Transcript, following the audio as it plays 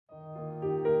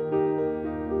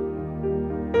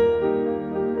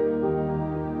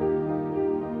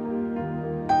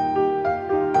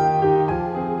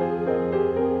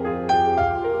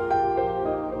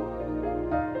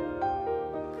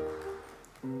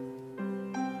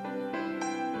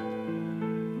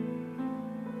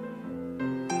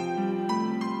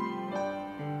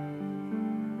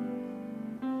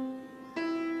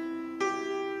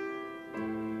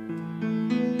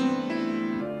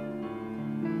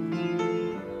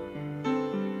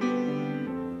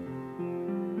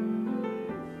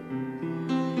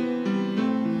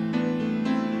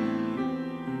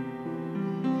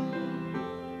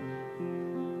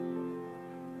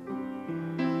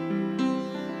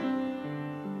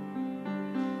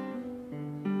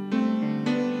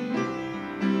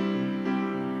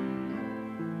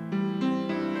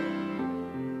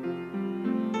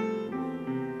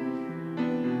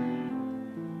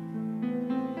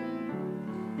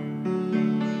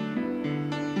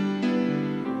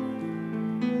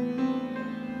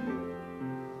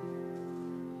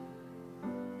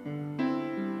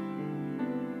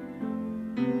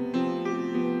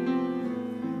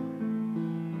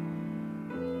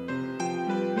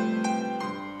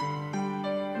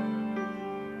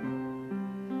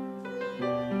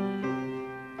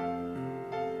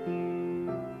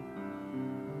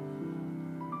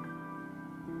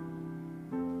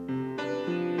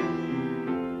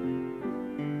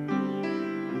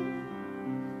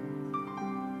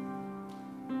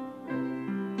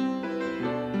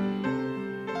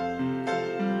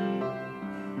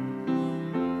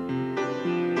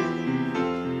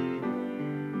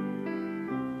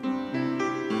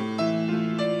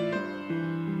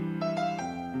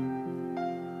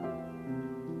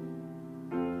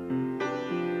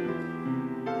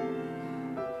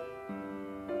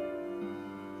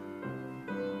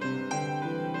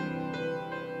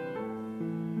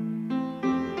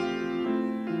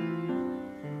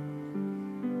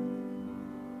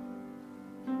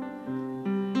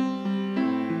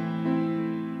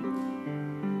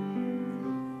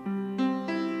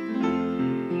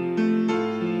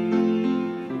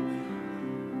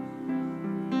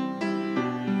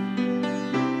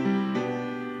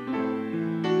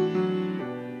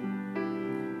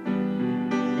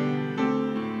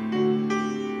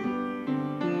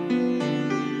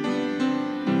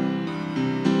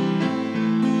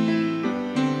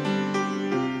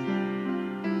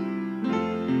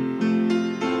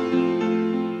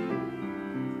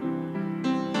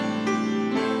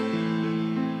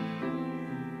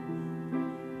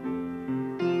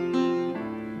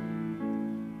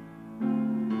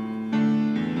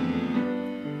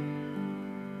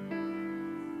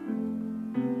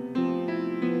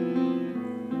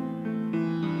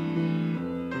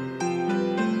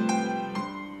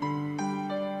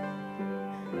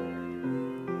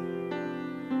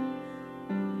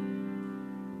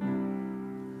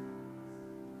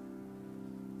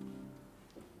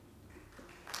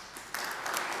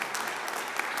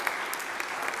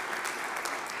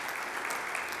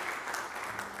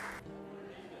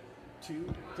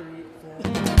2, 3, 4.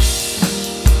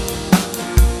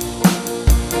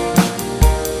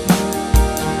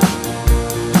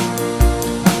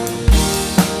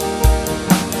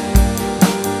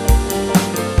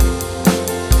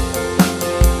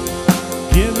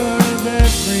 Giver of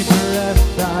every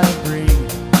breath I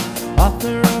breathe,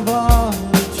 author of all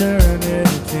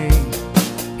eternity,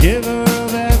 giver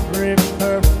of every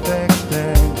perfect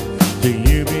thing, to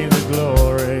you be the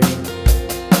glory.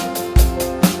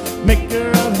 Maker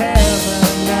of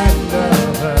heaven and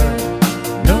of earth,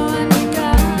 no one can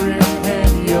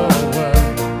comprehend your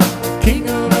word. King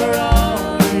over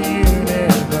all the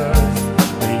universe,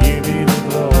 to you be the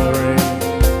glory.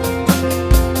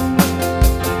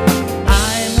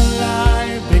 I'm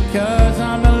alive because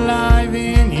I'm alive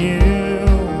in you,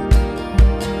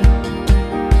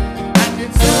 and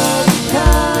it's all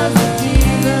because of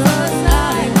Jesus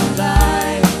I'm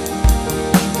alive.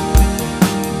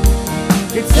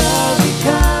 It's all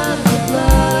because of the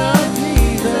blood of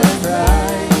Jesus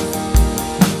Christ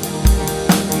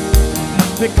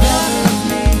that covers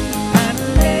me and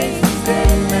raises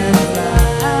dead men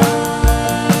alive.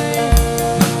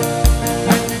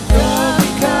 And it's all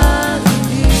because of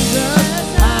Jesus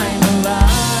I'm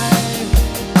alive.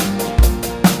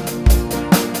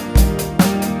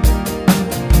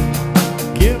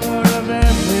 Giver of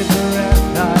every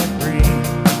breath I breathe,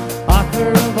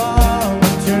 author of all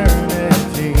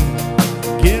eternity,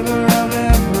 giver of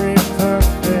every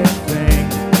perfect thing,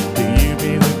 to you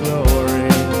be the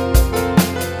glory.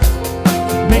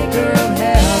 Maker of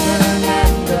heaven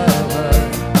and of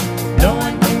earth, no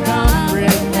one can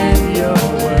comprehend your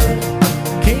worth.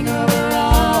 King over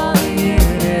all the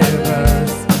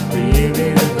universe, to you be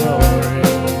the glory.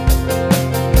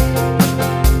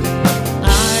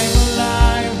 I'm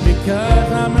alive because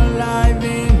I'm alive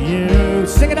in you.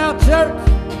 Sing it out, church.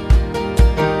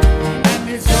 And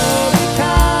it's all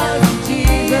because of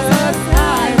Jesus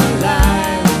I'm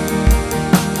alive.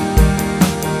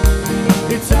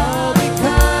 It's all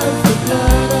because the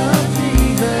blood of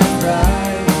Jesus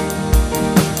Christ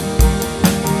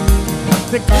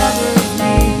that covers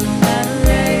me and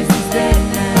raises dead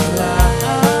men alive.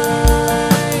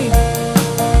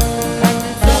 And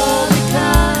it's all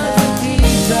because of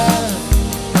Jesus.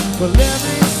 Well,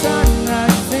 every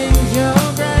sunrise sings your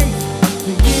grace,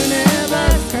 the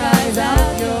universe cries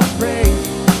out your praise.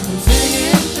 I'm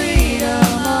singing freedom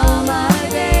all my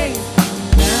days,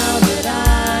 now that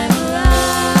I'm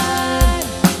alive.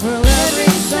 Well,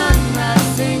 every sunrise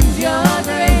sings your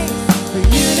grace, the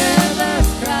universe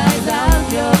cries out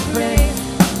your praise.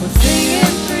 I'm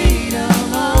singing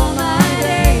freedom all my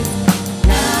days,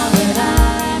 now that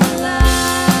I'm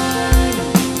alive.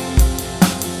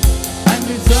 And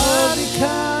it's all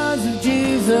because of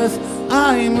Jesus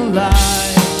I'm alive.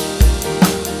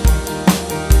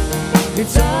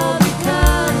 It's all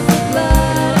because of the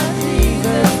blood of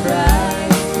Jesus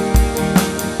Christ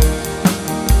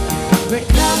that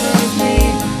covers me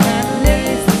and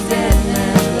raises dead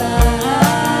men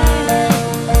alive.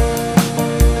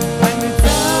 And it's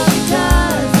all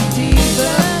because of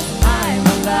Jesus I'm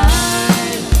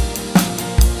alive.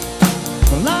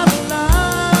 Well, I'm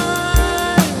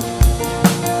alive.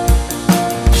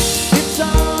 It's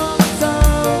all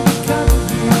because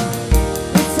of you.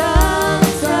 It's all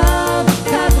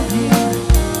because of you.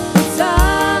 It's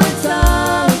all because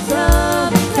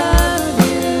of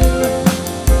you.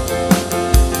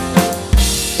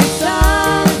 It's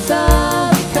all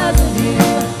because of you.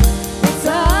 It's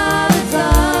all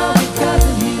because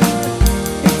of you.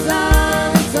 It's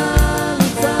all because of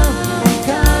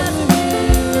you.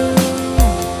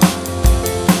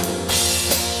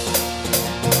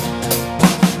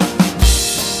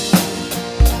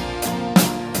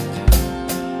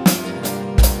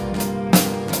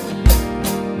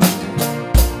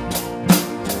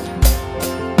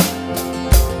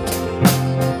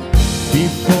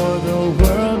 Before the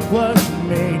world was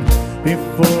made,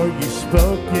 before you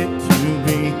spoke it to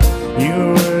me, you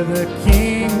were the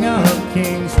King of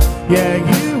Kings. Yeah,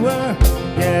 you were,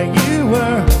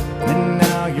 and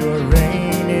now you're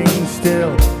reigning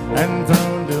still,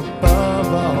 enthroned above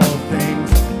all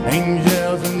things.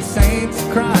 Angels and saints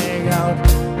crying out,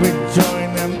 we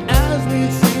join them as we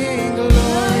sing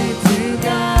glory to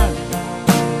God,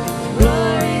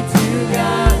 glory to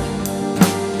God,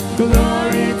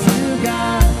 glory to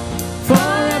God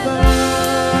forever.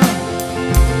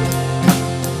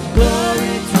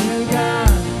 Glory to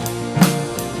God,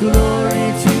 glory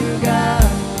to God.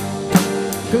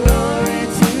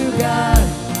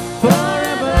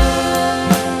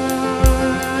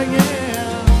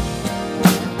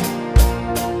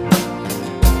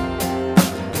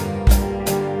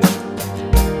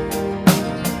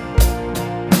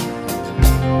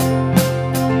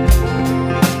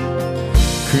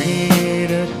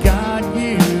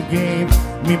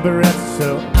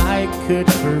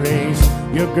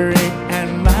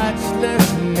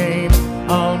 matchless name.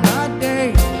 All my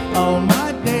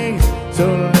days, so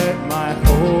let my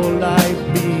whole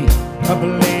life be a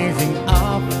blazing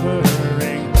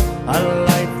offering, a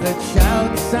life that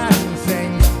shouts and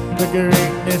sings the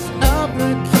greatness of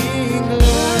the King.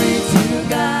 Glory to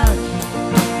God,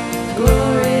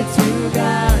 glory to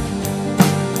God,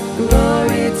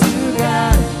 glory to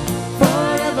God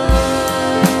forever.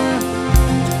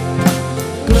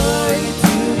 Glory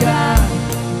to God,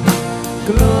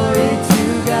 glory to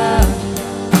God,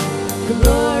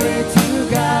 glory to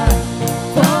God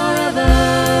forever.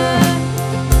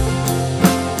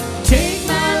 Take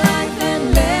my life and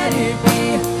let it be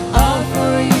all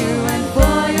for you and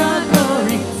for your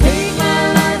glory. Take my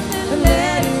life and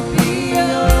let it be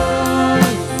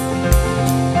yours.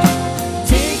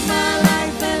 Take my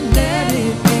life and let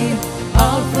it be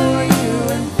all for you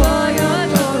and for your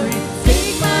glory.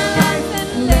 Take my life and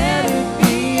let it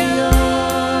be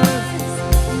yours.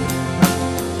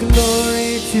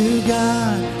 Glory to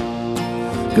God,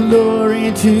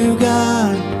 glory to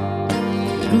God,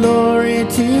 glory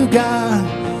to God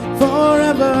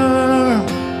forever.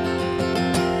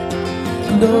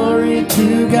 Glory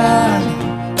to God,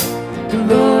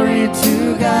 glory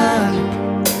to God,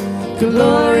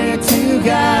 glory to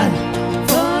God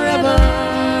forever.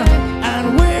 And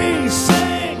we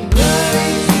sing glory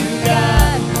to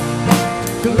God,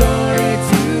 glory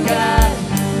to God,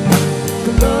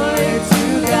 glory to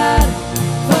God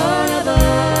forever.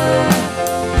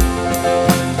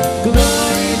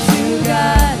 Glory to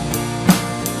God,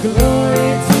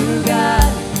 glory to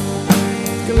God,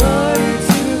 glory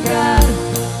to God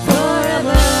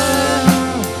forever.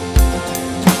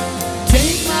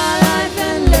 Take my life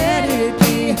and let it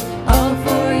be all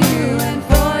for you and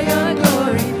for your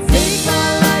glory. Take my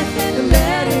life and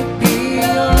let it be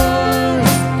yours.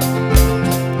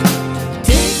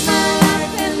 Take my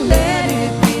life and let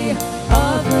it be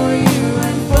all for you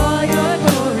and for your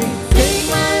glory. Take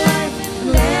my life and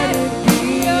let it be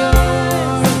yours.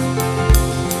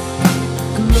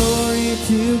 Glory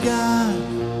to God,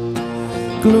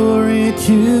 glory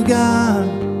to God,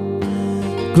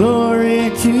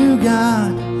 glory to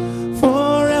God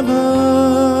forever.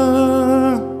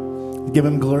 Give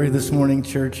him glory this morning,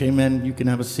 church. Amen. You can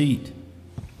have a seat.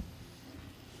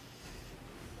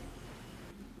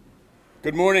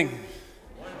 Good morning.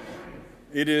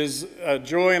 It is a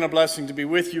joy and a blessing to be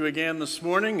with you again this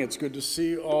morning. It's good to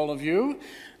see all of you.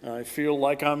 I feel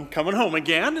like I'm coming home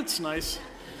again. It's nice.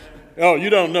 Oh, you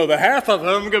don't know the half of them.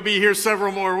 I'm going to be here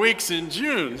several more weeks in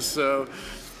June, so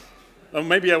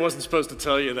maybe I wasn't supposed to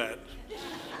tell you that.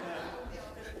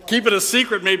 Keep it a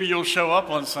secret. Maybe you'll show up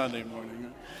on Sunday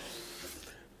morning.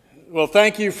 Well,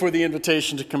 thank you for the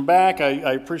invitation to come back.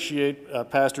 I appreciate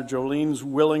Pastor Jolene's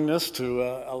willingness to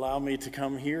allow me to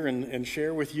come here and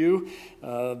share with you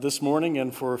this morning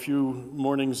and for a few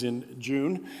mornings in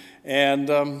June. And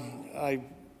I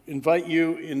invite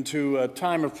you into a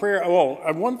time of prayer. Oh,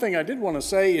 one thing I did want to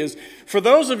say is, for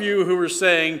those of you who are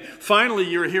saying, finally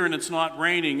you're here and it's not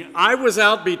raining, I was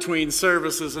out between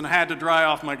services and had to dry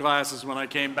off my glasses when I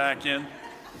came back in.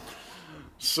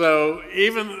 So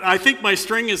I think my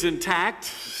string is intact.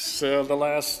 So the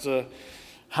last,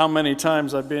 how many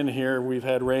times I've been here, we've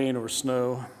had rain or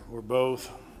snow or both.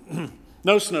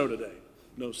 No snow today.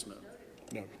 No snow.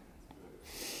 No.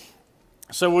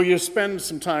 So will you spend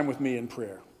some time with me in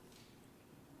prayer?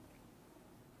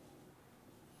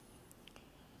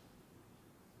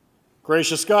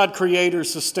 Gracious God, Creator,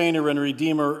 Sustainer, and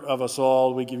Redeemer of us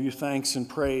all, we give you thanks and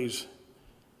praise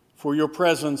for your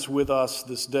presence with us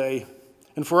this day,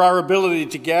 and for our ability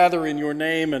to gather in your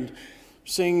name and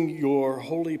sing your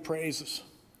holy praises.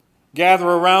 Gather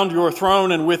around your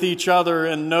throne and with each other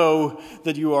and know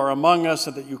that you are among us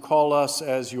and that you call us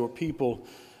as your people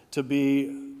to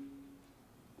be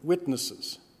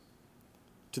witnesses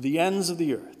to the ends of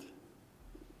the earth.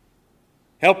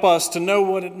 Help us to know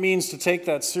what it means to take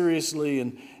that seriously,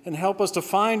 and help us to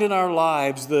find in our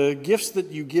lives the gifts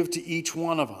that you give to each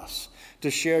one of us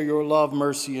to share your love,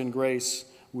 mercy, and grace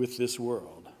with this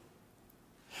world.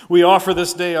 We offer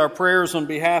this day our prayers on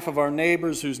behalf of our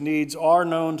neighbors whose needs are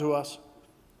known to us.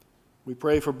 We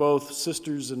pray for both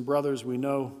sisters and brothers we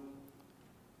know,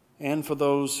 and for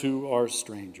those who are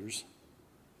strangers.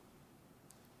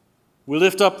 We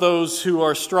lift up those who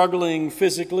are struggling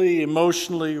physically,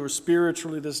 emotionally, or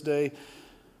spiritually this day,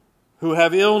 who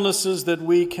have illnesses that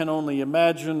we can only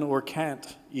imagine or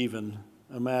can't even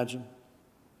imagine.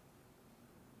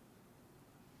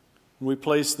 We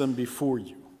place them before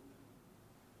you.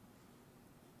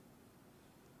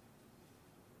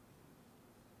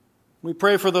 We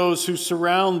pray for those who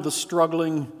surround the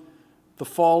struggling, the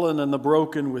fallen, and the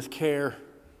broken with care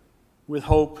with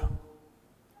hope.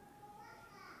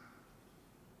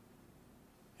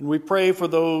 And we pray for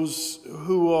those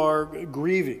who are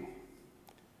grieving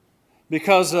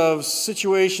because of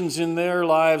situations in their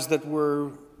lives that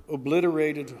were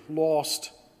obliterated,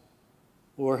 lost,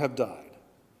 or have died.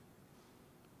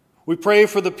 We pray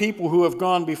for the people who have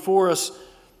gone before us,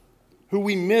 who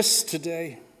we miss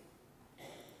today.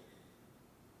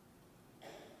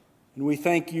 And we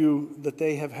thank you that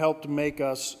they have helped make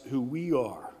us who we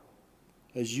are,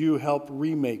 as you help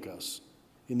remake us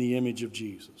in the image of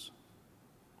Jesus.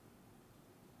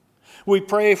 We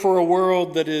pray for a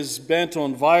world that is bent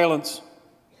on violence,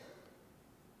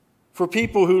 for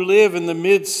people who live in the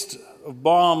midst of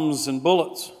bombs and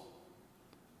bullets,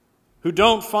 who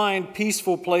don't find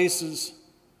peaceful places,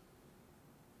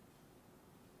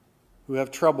 who have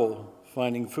trouble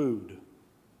finding food.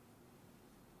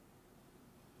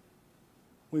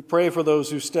 We pray for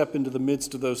those who step into the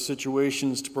midst of those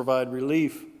situations to provide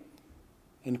relief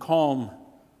and calm,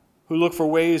 who look for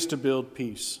ways to build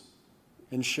peace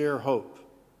and share hope.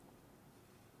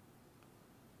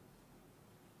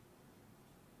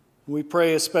 We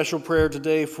pray a special prayer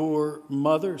today for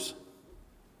mothers,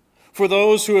 for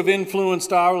those who have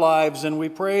influenced our lives, and we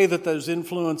pray that those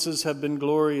influences have been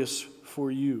glorious for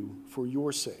you, for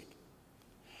your sake,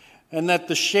 and that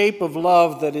the shape of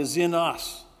love that is in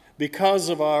us, because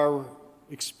of our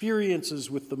experiences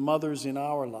with the mothers in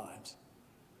our lives,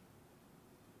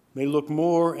 may look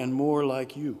more and more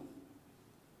like you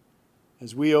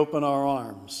as we open our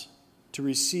arms to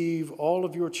receive all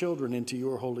of your children into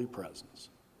your holy presence.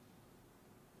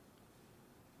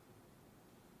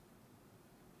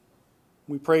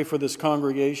 We pray for this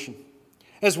congregation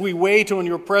as we wait on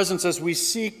your presence, as we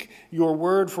seek your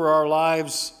word for our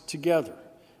lives together,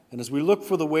 and as we look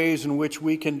for the ways in which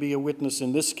we can be a witness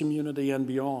in this community and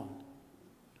beyond.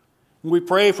 And we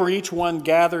pray for each one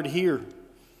gathered here,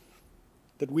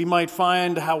 that we might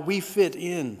find how we fit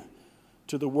in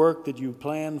to the work that you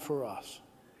plan for us.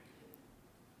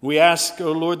 We ask,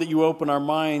 O Lord, that you open our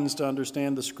minds to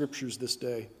understand the Scriptures this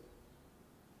day,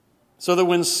 so that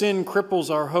when sin cripples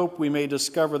our hope, we may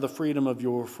discover the freedom of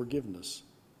your forgiveness.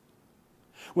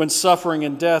 When suffering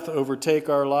and death overtake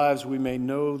our lives, we may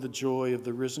know the joy of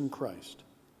the risen Christ.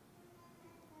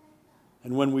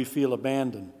 And when we feel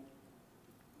abandoned,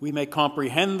 we may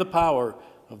comprehend the power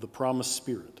of the promised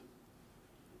Spirit.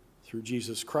 Through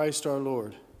Jesus Christ our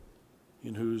Lord,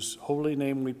 in whose holy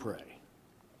name we pray.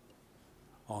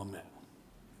 Amen.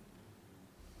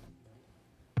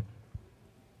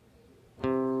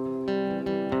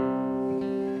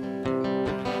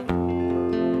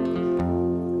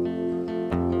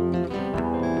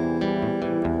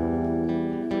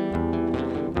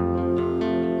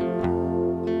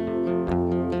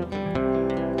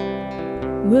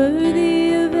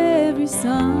 Worthy of every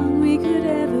song we could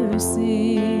ever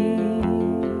sing,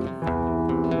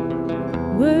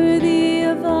 worthy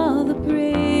of all the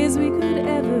praise we could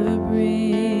ever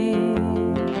bring,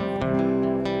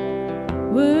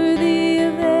 worthy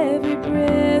of every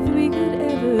breath we could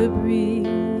ever breathe.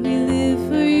 We live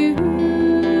for you.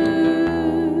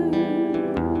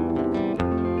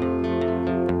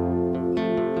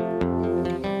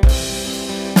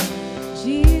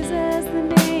 Jesus, the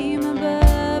name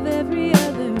above every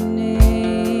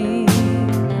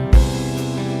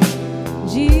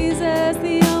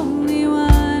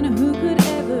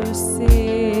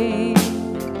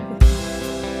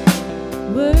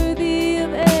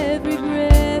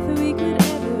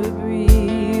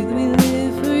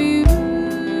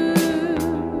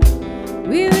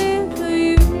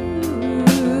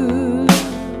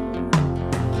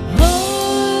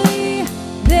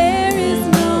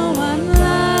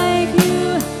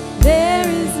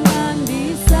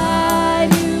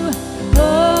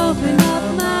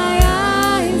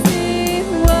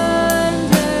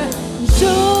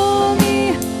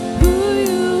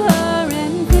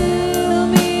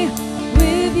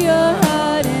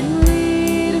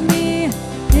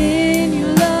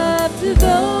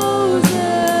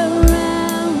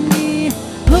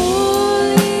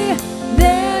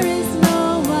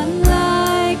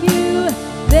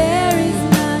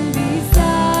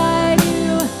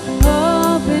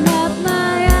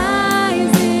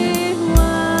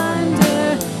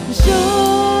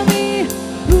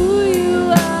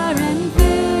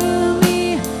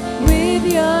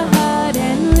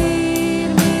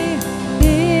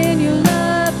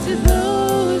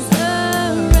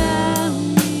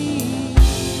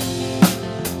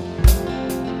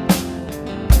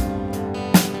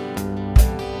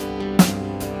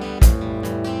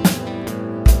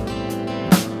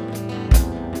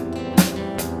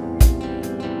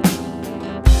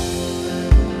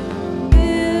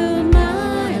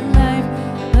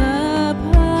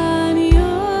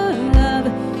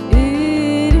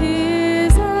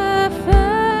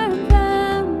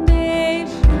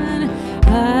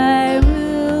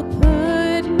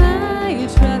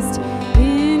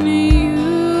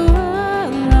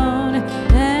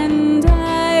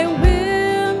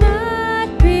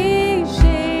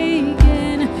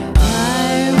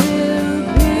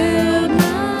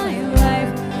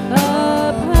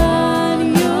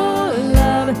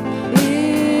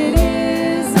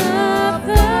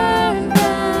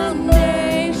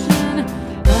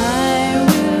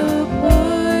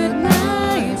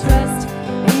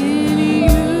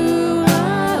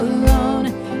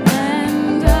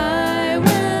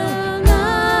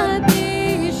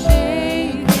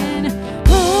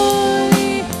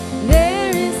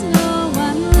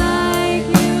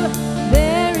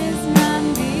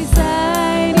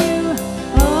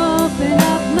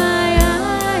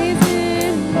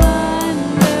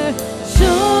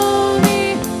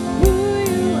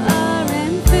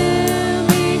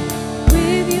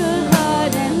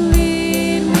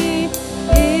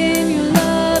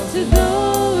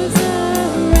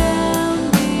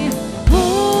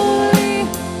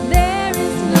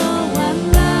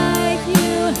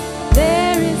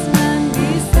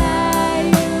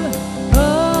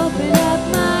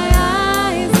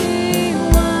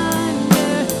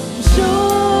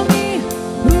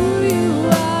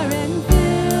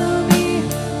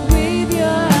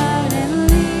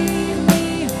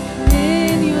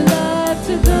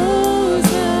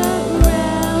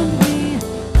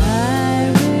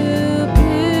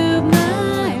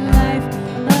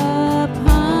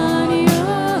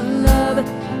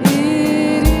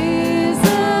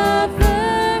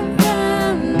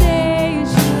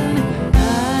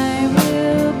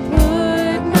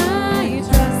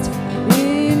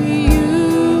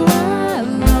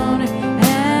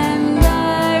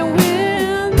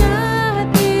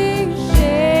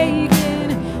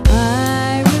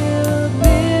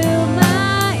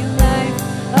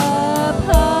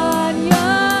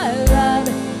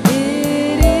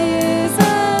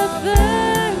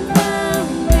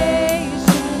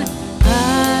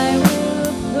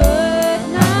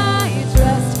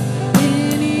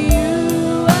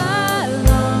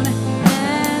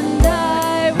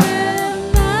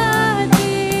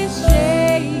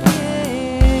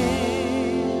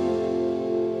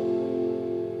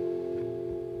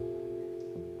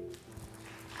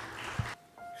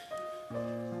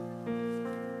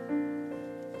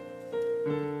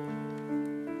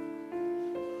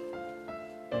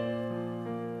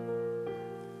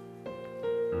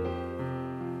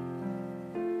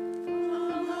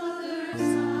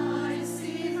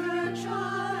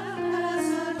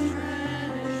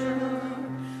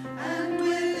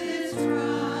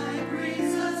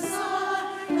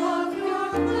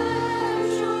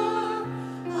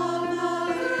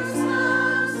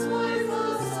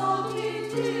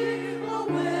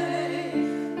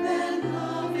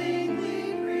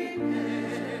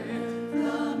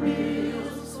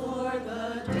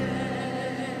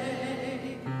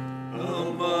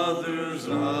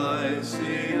I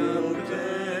see a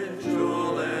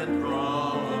potential and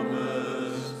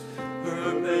promise,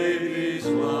 her baby's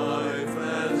life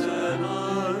as an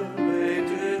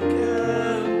unpainted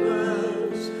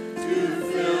canvas, to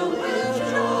fill with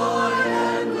joy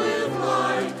and with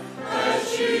light,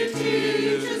 as she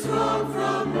teaches wrong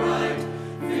from right,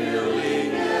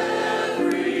 filling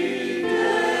every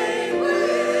day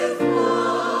with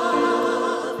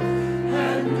love.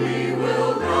 And we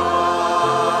will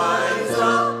rise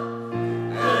up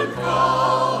and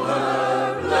call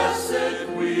her blessed.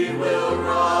 We will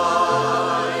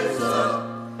rise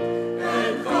up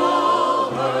and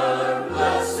call her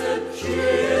blessed. She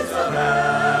is the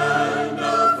hand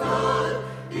of God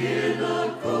in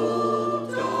a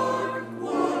cold, dark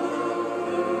world.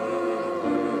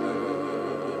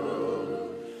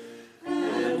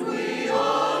 And we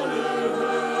honor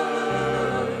her,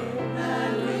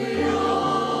 and we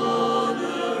honor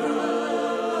her.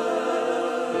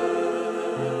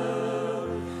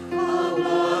 A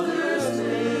mother's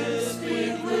lips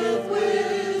speak with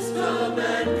wisdom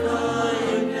and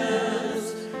kindness,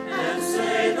 and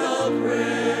say the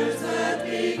prayers that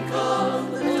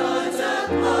become the ties that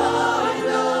bind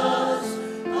us.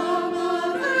 A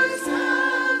mother's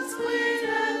hands clean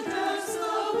and dress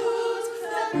the wounds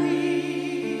that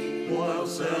bleed, while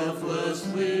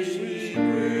selflessly she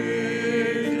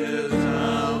reaches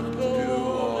out to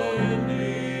all in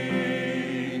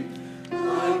need.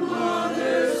 Our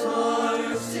mother's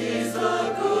heart sees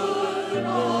the good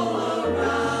all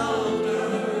around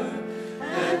her,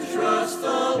 and trusts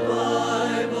the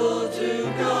Bible to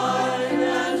guide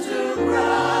and to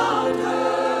ground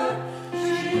her.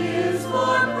 She is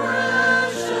more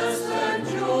precious than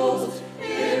jewels.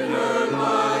 In her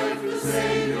life the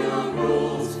Savior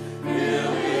rules,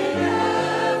 filling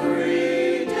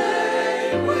every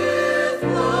day with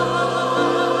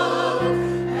love.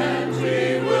 And we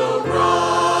will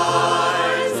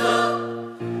rise up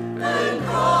and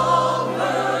call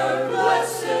her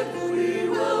blessed. We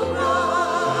will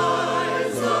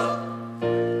rise up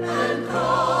and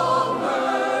call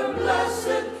her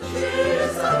blessed. She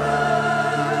is the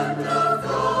hand of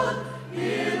God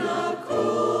in a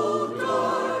cold,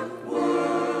 dark world.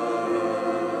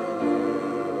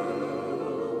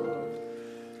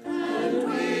 And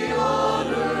we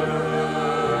honor her,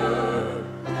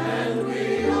 and we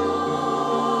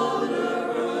honor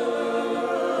her.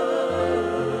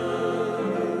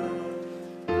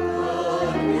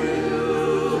 God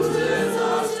uses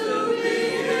us to be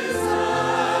His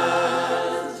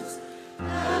hands,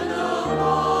 and the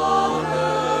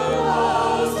water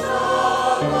was the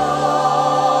law.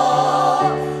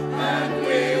 And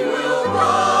we will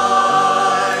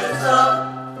rise up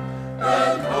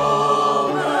and call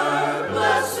her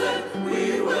blessed. We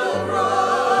will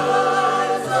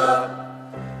rise up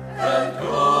and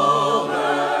call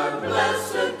her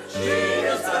blessed. She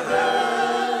is the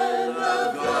hand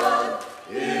of God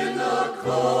in a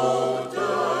cold,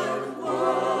 dark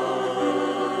world.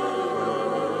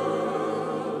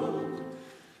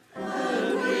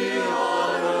 And we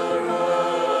honor her,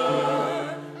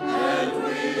 and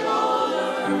we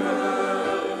honor her,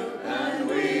 and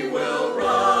we will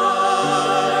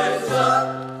rise up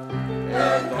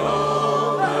and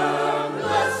call her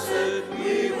blessed.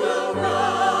 We will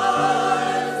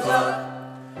rise up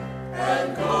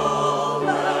and call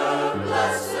her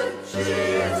blessed. She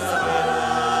is the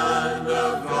hand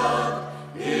of God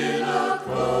in a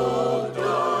cold,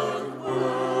 dark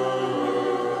world.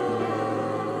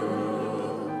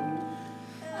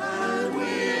 And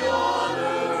we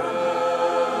honor her,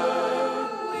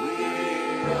 we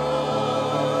honor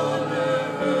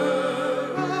her,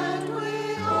 and we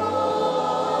honor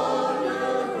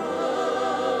her.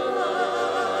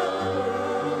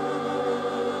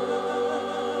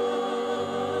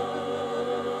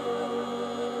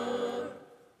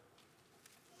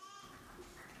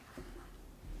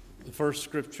 The first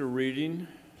scripture reading,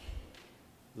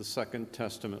 the Second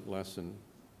Testament lesson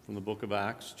from the book of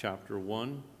Acts, chapter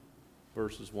 1,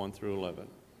 verses 1 through 11.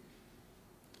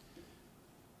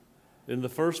 In the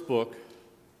first book,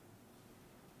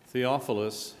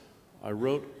 Theophilus, I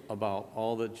wrote about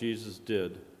all that Jesus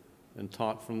did and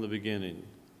taught from the beginning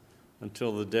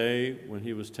until the day when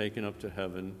he was taken up to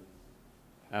heaven,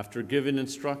 after giving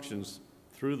instructions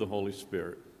through the Holy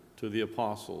Spirit to the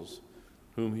apostles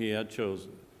whom he had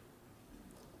chosen.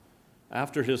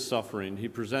 After his suffering, he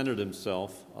presented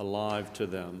himself alive to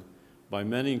them by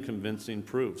many convincing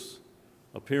proofs,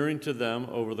 appearing to them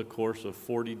over the course of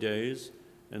 40 days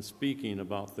and speaking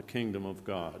about the kingdom of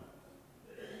God.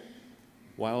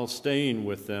 While staying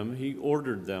with them, he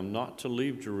ordered them not to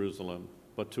leave Jerusalem,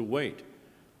 but to wait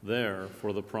there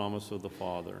for the promise of the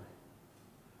Father.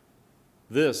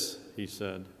 This, he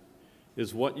said,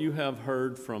 is what you have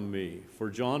heard from me. For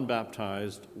John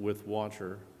baptized with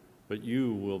water, but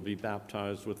you will be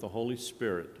baptized with the Holy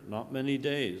Spirit not many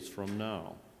days from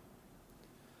now.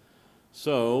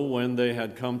 So when they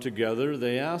had come together,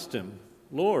 they asked him,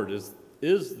 Lord, is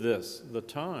this the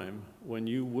time when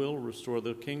you will restore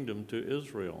the kingdom to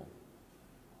Israel?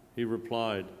 He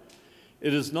replied,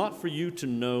 it is not for you to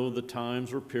know the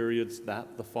times or periods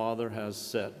that the Father has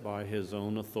set by his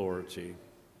own authority.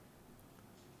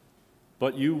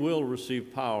 But you will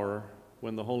receive power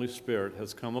when the Holy Spirit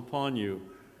has come upon you,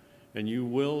 and you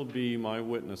will be my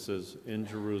witnesses in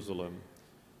Jerusalem,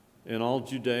 in all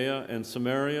Judea and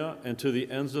Samaria, and to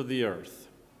the ends of the earth.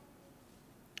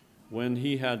 When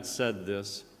he had said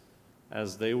this,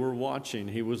 as they were watching,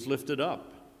 he was lifted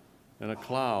up, and a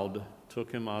cloud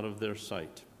took him out of their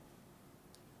sight.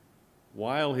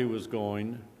 While he was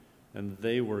going, and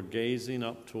they were gazing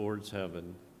up towards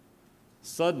heaven,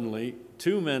 suddenly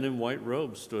 2 men in white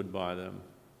robes stood by them.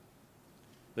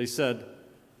 They said,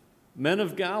 Men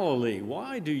of Galilee,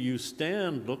 why do you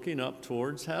stand looking up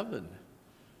towards heaven?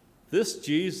 This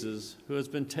Jesus, who has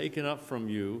been taken up from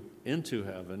you into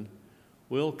heaven,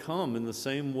 will come in the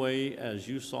same way as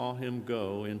you saw him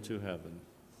go into heaven.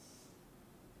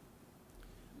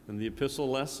 And the epistle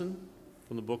lesson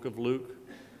from the book of Luke,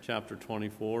 chapter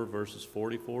 24, verses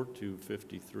 44 to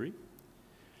 53.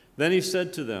 Then he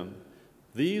said to them,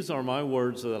 These are my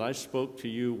words that I spoke to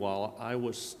you while I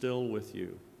was still with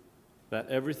you, that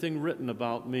everything written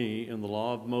about me in the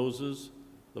law of Moses,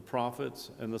 the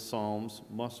prophets, and the Psalms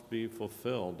must be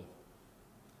fulfilled.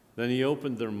 Then he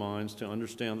opened their minds to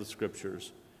understand the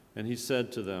Scriptures, and he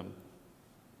said to them,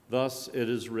 Thus it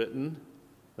is written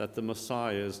that the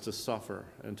Messiah is to suffer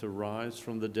and to rise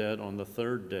from the dead on the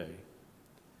third day,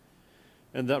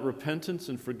 and that repentance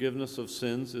and forgiveness of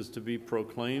sins is to be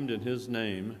proclaimed in his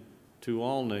name to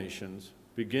all nations,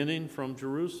 beginning from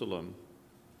Jerusalem.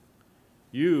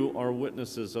 You are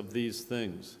witnesses of these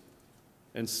things.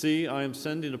 And see, I am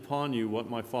sending upon you what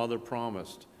my Father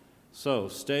promised. So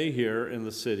stay here in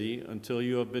the city until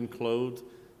you have been clothed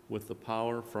with the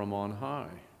power from on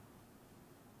high.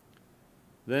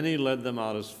 Then he led them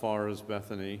out as far as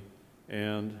Bethany,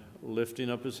 and lifting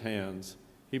up his hands,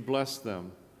 he blessed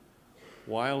them.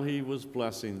 While he was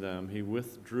blessing them, he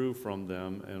withdrew from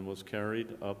them and was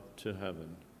carried up to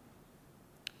heaven.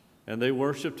 And they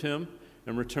worshiped him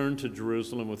and returned to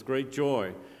Jerusalem with great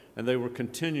joy, and they were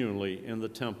continually in the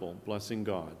temple, blessing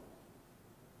God.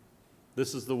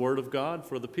 This is the word of God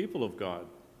for the people of God.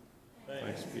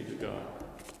 Thanks be to God.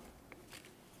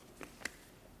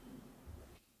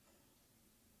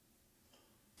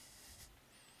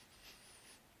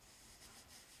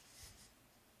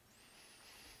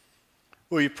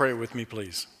 Will you pray with me,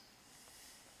 please?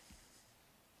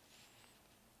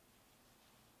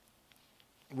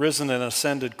 Risen and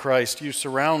ascended Christ, you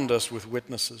surround us with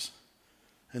witnesses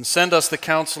and send us the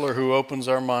counselor who opens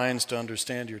our minds to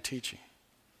understand your teaching.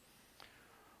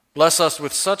 Bless us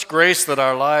with such grace that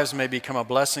our lives may become a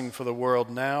blessing for the world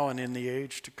now and in the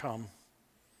age to come.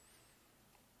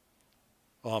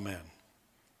 Amen.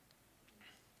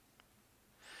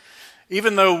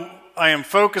 Even though I am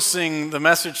focusing the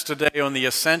message today on the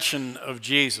ascension of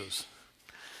Jesus,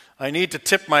 I need to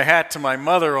tip my hat to my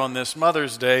mother on this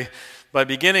Mother's Day by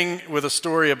beginning with a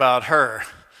story about her.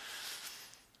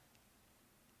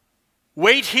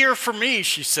 Wait here for me,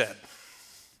 she said.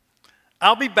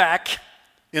 I'll be back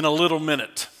in a little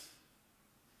minute.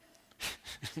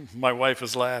 My wife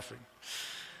is laughing.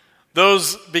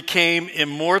 Those became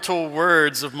immortal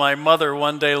words of my mother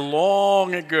one day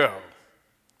long ago,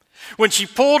 when she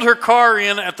pulled her car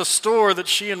in at the store that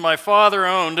she and my father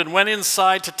owned and went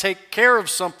inside to take care of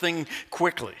something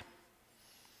quickly.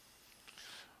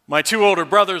 My 2 older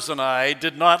brothers and I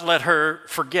did not let her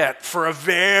forget for a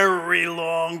very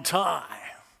long time.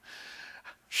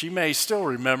 She may still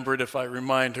remember it if I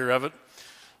remind her of it.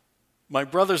 My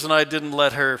brothers and I didn't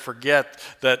let her forget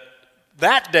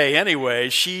that day anyway,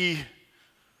 she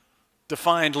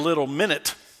defined little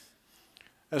minute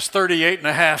as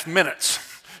 38.5 minutes.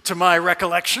 To my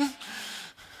recollection,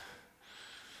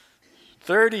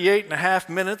 38.5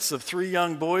 minutes of 3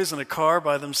 young boys in a car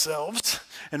by themselves,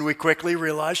 and we quickly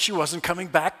realized she wasn't coming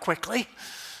back quickly.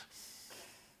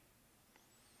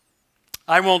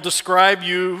 I won't describe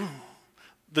you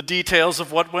the details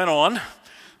of what went on.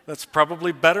 That's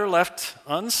probably better left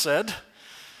unsaid.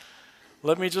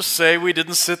 Let me just say we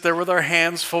didn't sit there with our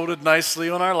hands folded nicely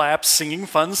on our laps singing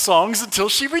fun songs until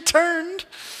she returned.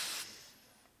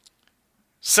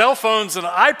 Cell phones and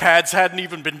iPads hadn't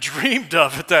even been dreamed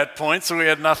of at that point, so we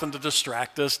had nothing to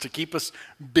distract us, to keep us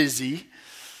busy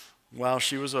while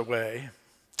she was away.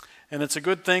 And it's a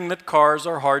good thing that cars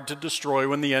are hard to destroy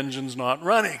when the engine's not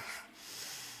running.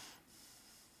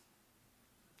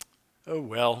 Oh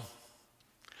well.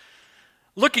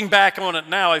 Looking back on it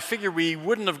now, I figure we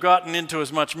wouldn't have gotten into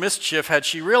as much mischief had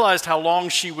she realized how long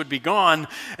she would be gone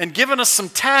and given us some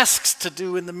tasks to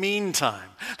do in the meantime.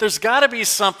 There's got to be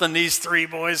something these three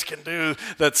boys can do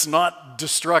that's not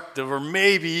destructive or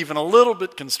maybe even a little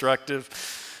bit constructive.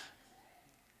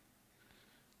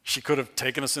 She could have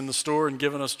taken us in the store and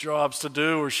given us jobs to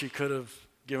do, or she could have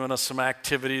given us some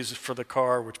activities for the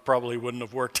car, which probably wouldn't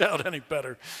have worked out any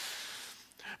better.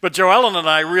 But Joellen and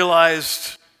I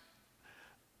realized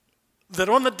that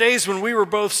on the days when we were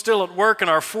both still at work and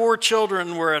our 4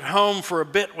 children were at home for a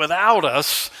bit without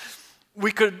us,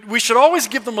 we should always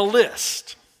give them a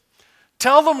list.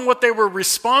 Tell them what they were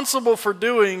responsible for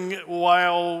doing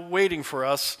while waiting for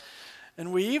us.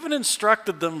 And we even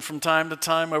instructed them from time to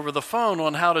time over the phone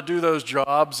on how to do those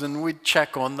jobs, and we'd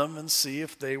check on them and see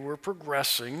if they were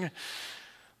progressing.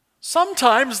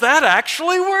 Sometimes that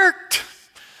actually worked.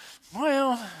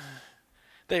 Well,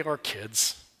 they are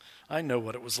kids. I know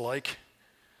what it was like.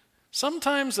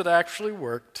 Sometimes it actually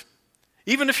worked,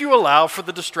 even if you allow for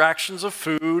the distractions of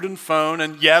food and phone,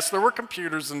 and yes, there were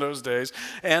computers in those days,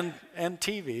 and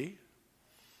TV.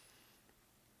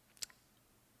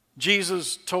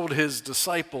 Jesus told his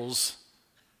disciples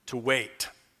to wait.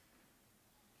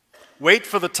 Wait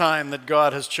for the time that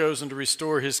God has chosen to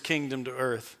restore his kingdom to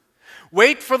earth.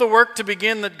 Wait for the work to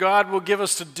begin that God will give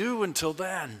us to do until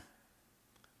then.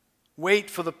 Wait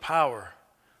for the power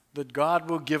that God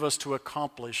will give us to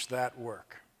accomplish that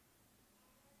work.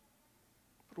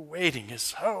 But waiting is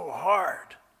so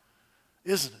hard,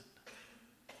 isn't it?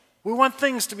 We want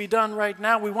things to be done right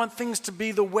now. We want things to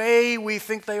be the way we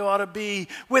think they ought to be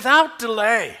without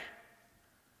delay.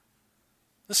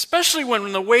 Especially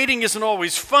when the waiting isn't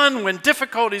always fun, when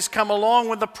difficulties come along,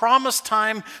 when the promised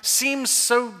time seems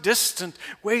so distant,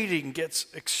 waiting gets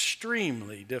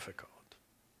extremely difficult.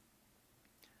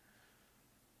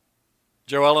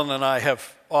 Joellen and I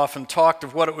have often talked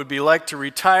of what it would be like to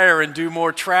retire and do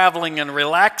more traveling and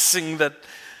relaxing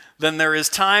than there is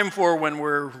time for when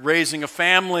we're raising a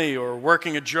family or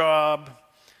working a job.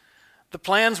 The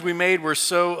plans we made were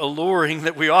so alluring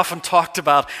that we often talked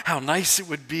about how nice it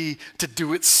would be to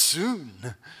do it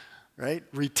soon, right?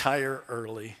 Retire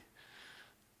early.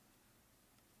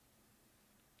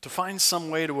 To find some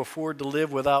way to afford to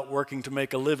live without working to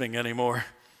make a living anymore.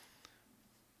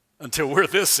 Until we're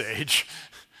this age.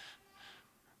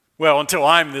 Well, until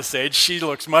I'm this age. She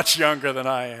looks much younger than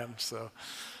I am, so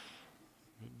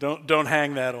don't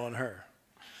hang that on her.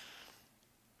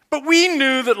 But we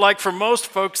knew that, like for most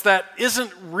folks, that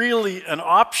isn't really an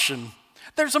option.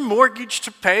 There's a mortgage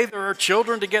to pay, there are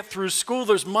children to get through school,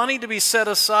 there's money to be set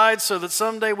aside so that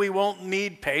someday we won't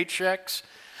need paychecks.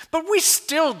 But we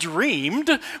still dreamed,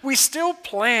 we still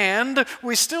planned,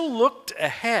 we still looked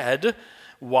ahead.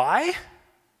 Why?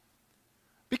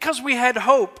 Because we had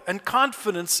hope and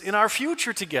confidence in our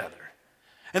future together.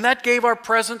 And that gave our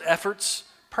present efforts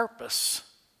purpose,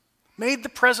 made the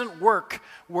present work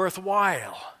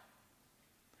worthwhile.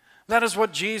 That is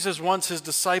what Jesus wants his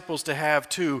disciples to have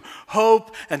too,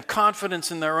 hope and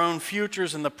confidence in their own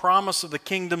futures and the promise of the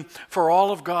kingdom for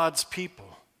all of God's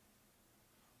people,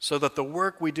 so that the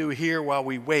work we do here while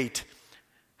we wait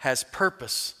has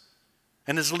purpose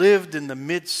and is lived in the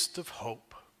midst of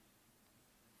hope.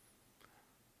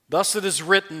 Thus it is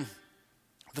written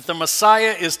that the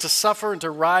Messiah is to suffer and to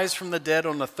rise from the dead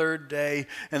on the 3rd day,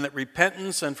 and that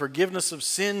repentance and forgiveness of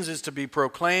sins is to be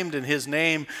proclaimed in his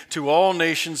name to all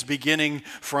nations beginning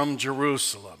from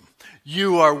Jerusalem.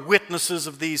 You are witnesses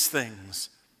of these things.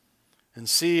 And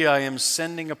see, I am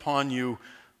sending upon you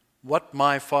what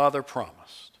my Father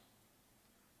promised.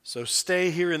 So stay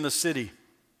here in the city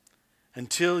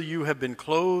until you have been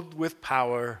clothed with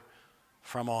power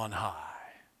from on high.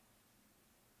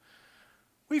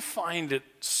 We find it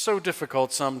so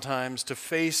difficult sometimes to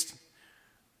face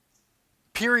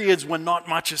periods when not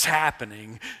much is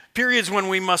happening, periods when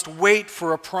we must wait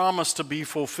for a promise to be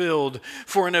fulfilled,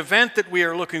 for an event that we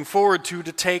are looking forward to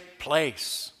take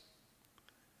place.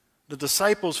 The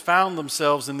disciples found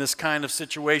themselves in this kind of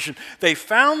situation. They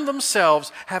found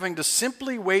themselves having to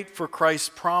simply wait for Christ's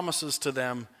promises to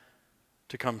them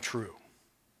to come true.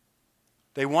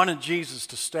 They wanted Jesus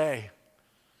to stay,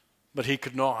 but he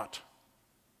could not.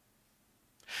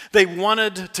 They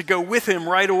wanted to go with him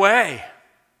right away,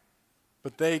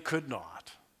 but they could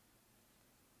not.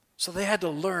 So they had to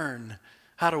learn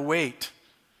how to wait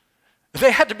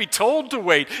They had to be told to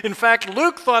wait. In fact,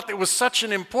 Luke thought it was such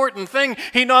an important thing.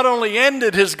 He not only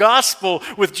ended his gospel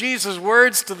with Jesus'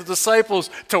 words to the disciples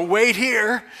to wait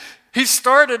here, he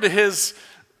started his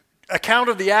account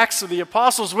of the Acts of the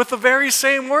Apostles with the very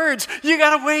same words. You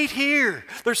got to wait here.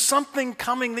 There's something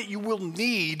coming that you will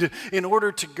need in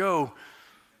order to go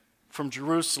from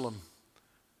Jerusalem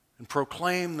and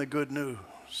proclaim the good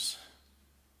news.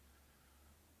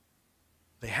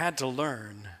 They had to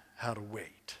learn how to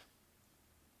wait.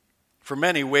 For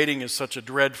many, waiting is such a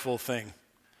dreadful thing.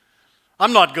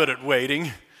 I'm not good at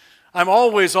waiting. I'm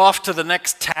always off to the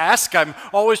next task. I'm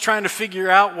always trying to figure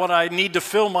out what I need to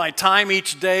fill my time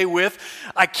each day with.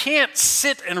 I can't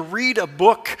sit and read a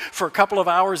book for a couple of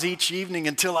hours each evening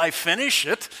until I finish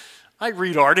it. I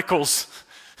read articles,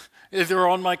 either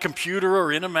on my computer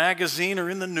or in a magazine or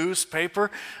in the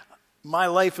newspaper. My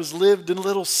life is lived in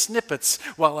little snippets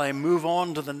while I move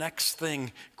on to the next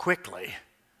thing quickly.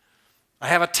 I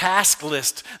have a task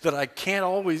list that I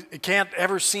can't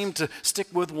ever seem to stick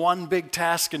with one big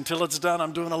task until it's done.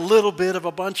 I'm doing a little bit of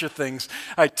a bunch of things.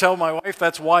 I tell my wife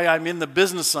that's why I'm in the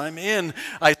business I'm in.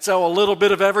 I sell a little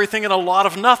bit of everything and a lot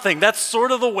of nothing. That's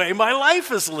sort of the way my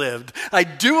life is lived. I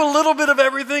do a little bit of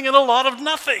everything and a lot of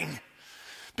nothing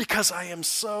because I am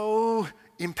so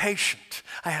impatient.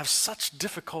 I have such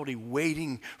difficulty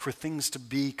waiting for things to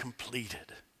be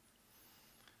completed.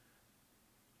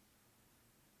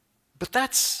 But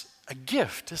that's a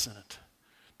gift, isn't it?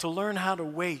 To learn how to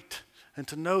wait and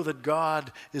to know that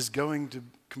God is going to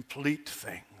complete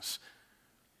things.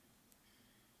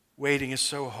 Waiting is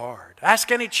so hard.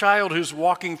 Ask any child who's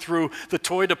walking through the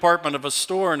toy department of a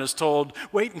store and is told,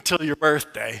 wait until your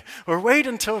birthday or wait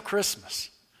until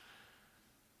Christmas.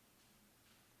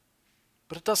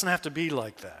 But it doesn't have to be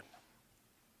like that.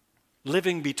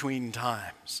 Living between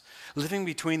times, living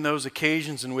between those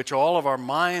occasions in which all of our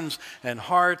minds and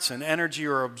hearts and energy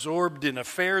are absorbed in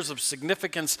affairs of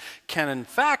significance can in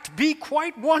fact be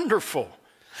quite wonderful.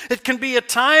 It can be a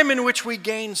time in which we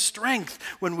gain strength,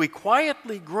 when we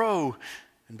quietly grow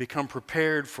and become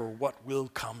prepared for what will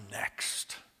come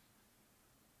next.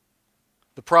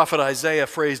 The prophet Isaiah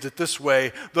phrased it this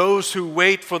way: those who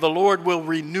wait for the Lord will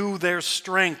renew their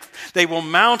strength. They will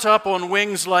mount up on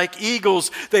wings like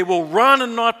eagles. They will run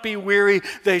and not be weary.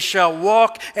 They shall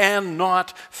walk and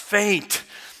not faint.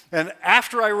 And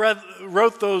after I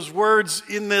wrote those words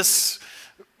in this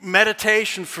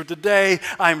meditation for today,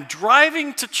 I'm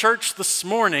driving to church this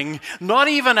morning, not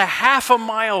even a half a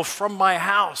mile from my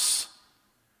house.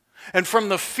 And from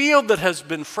the field that has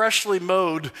been freshly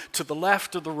mowed to the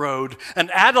left of the road, an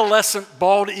adolescent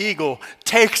bald eagle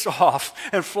takes off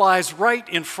and flies right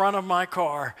in front of my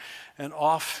car and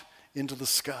off into the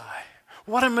sky.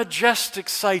 What a majestic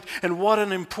sight, and what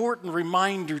an important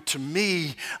reminder to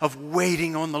me of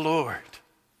waiting on the Lord,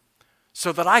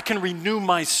 so that I can renew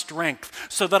my strength,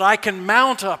 so that I can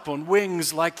mount up on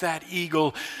wings like that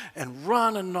eagle and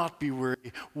run and not be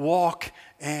weary, walk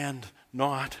and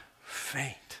not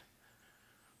faint.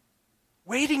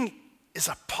 Waiting is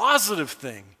a positive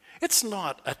thing. It's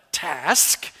not a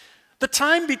task. The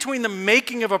time between the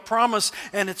making of a promise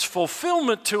and its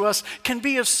fulfillment to us can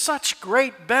be of such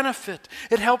great benefit.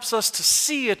 It helps us to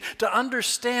see it, to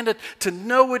understand it, to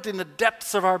know it in the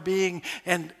depths of our being,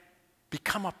 and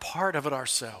become a part of it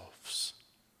ourselves.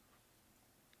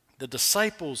 The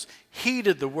disciples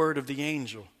heeded the word of the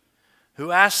angel,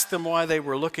 who asked them why they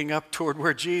were looking up toward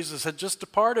where Jesus had just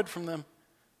departed from them.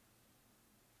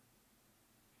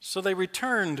 So they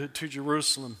returned to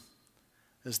Jerusalem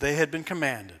as they had been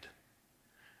commanded,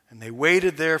 and they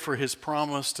waited there for his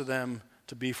promise to them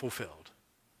to be fulfilled.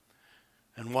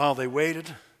 And while they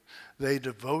waited, they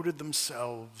devoted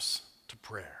themselves to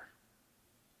prayer.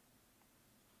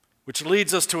 Which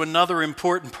leads us to another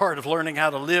important part of learning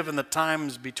how to live in the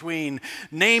times between.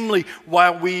 Namely,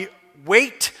 while we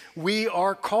wait, we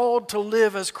are called to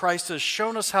live as Christ has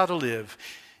shown us how to live,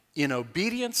 in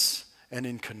obedience and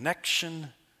in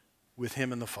connection with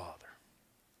him and the Father.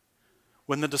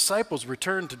 When the disciples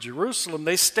returned to Jerusalem,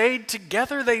 they stayed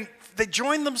together. They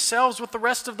joined themselves with the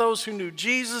rest of those who knew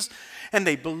Jesus, and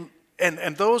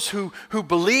those who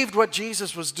believed what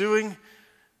Jesus was doing,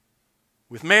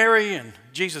 with Mary and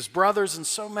Jesus' brothers and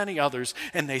so many others.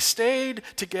 And they stayed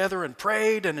together and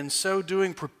prayed, and in so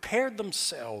doing prepared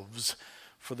themselves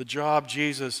for the job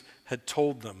Jesus had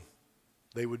told them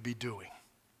they would be doing.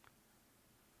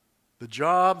 The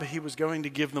job he was going to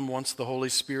give them once the Holy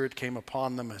Spirit came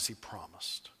upon them as he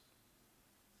promised.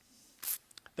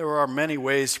 There are many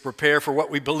ways to prepare for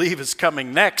what we believe is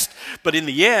coming next, but in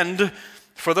the end,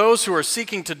 for those who are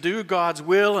seeking to do God's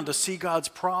will and to see God's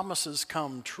promises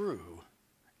come true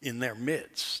in their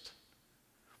midst,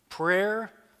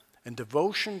 prayer and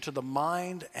devotion to the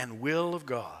mind and will of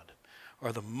God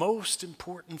are the most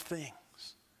important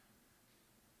things,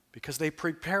 because they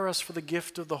prepare us for the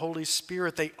gift of the Holy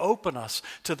Spirit. They open us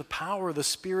to the power the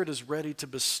Spirit is ready to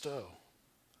bestow.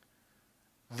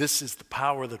 This is the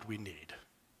power that we need.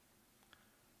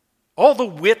 All the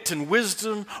wit and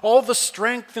wisdom, all the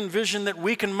strength and vision that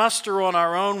we can muster on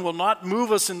our own will not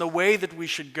move us in the way that we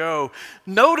should go.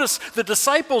 Notice the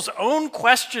disciples' own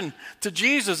question to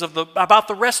Jesus about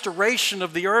the restoration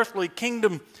of the earthly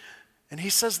kingdom. And he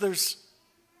says there's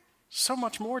so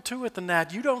much more to it than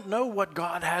that. You don't know what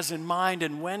God has in mind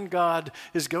and when God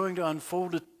is going to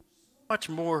unfold it. Much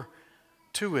more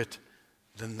to it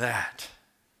than that.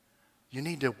 You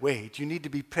need to wait. You need to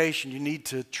be patient. You need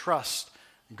to trust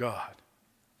God.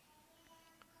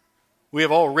 We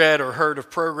have all read or heard of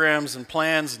programs and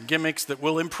plans and gimmicks that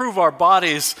will improve our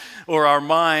bodies or our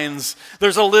minds.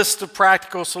 There's a list of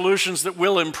practical solutions that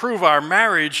will improve our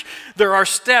marriage. There are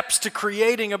steps to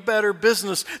creating a better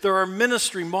business. There are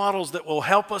ministry models that will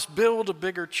help us build a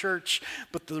bigger church.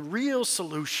 But the real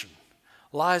solution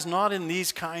lies not in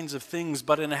these kinds of things,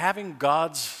 but in having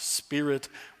God's Spirit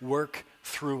work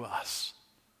through us.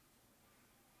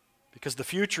 Because the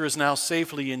future is now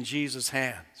safely in Jesus'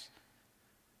 hands.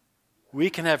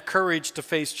 We can have courage to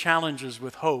face challenges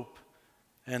with hope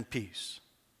and peace.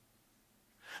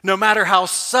 No matter how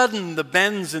sudden the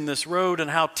bends in this road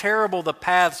and how terrible the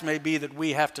paths may be that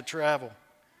we have to travel,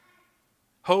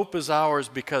 hope is ours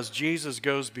because Jesus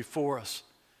goes before us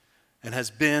and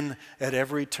has been at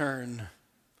every turn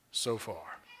so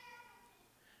far.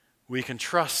 We can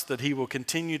trust that He will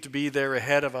continue to be there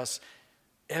ahead of us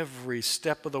every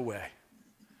step of the way.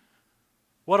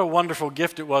 What a wonderful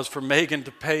gift it was for Megan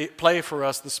to play for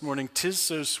us this morning. 'Tis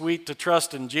so sweet to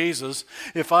trust in Jesus.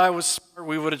 If I was smart,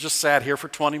 we would have just sat here for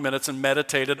 20 minutes and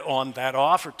meditated on that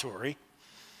offertory.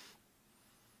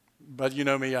 But you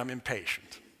know me, I'm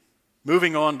impatient.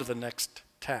 Moving on to the next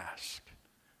task.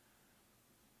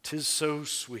 'Tis so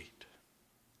sweet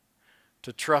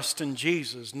to trust in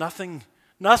Jesus. Nothing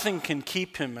can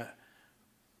keep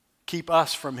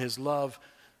us from His love.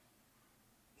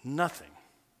 Nothing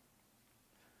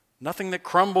that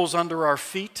crumbles under our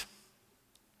feet.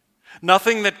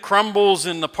 Nothing that crumbles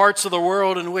in the parts of the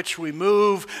world in which we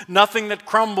move. Nothing that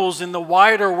crumbles in the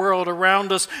wider world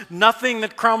around us. Nothing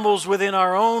that crumbles within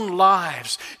our own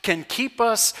lives can keep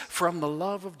us from the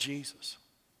love of Jesus.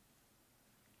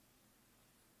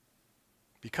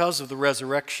 Because of the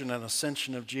resurrection and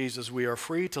ascension of Jesus, we are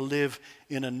free to live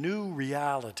in a new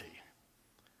reality,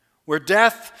 where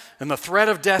death and the threat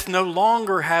of death no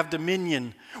longer have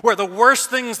dominion, where the worst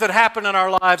things that happen in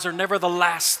our lives are never the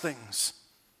last things.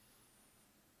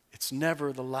 It's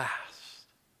never the last.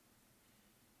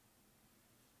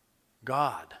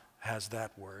 God has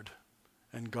that word,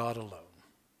 and God alone.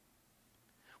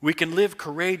 We can live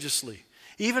courageously,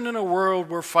 even in a world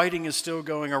where fighting is still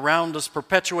going around us,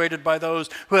 perpetuated by those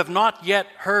who have not yet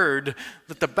heard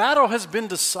that the battle has been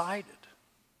decided.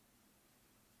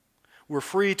 We're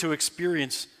free to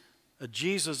experience a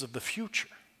Jesus of the future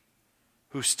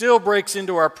who still breaks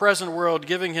into our present world,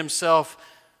 giving Himself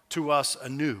to us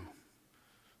anew,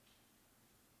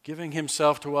 giving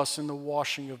Himself to us in the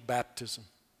washing of baptism,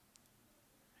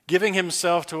 giving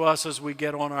Himself to us as we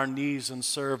get on our knees and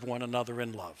serve one another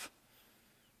in love,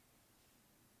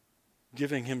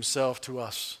 giving Himself to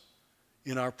us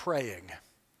in our praying,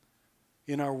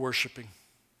 in our worshiping,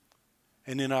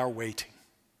 and in our waiting.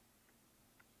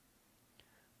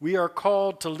 We are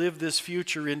called to live this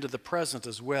future into the present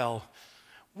as well.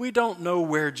 We don't know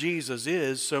where Jesus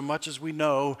is so much as we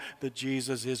know that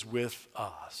Jesus is with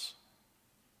us.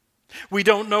 We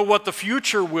don't know what the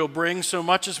future will bring so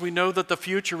much as we know that the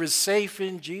future is safe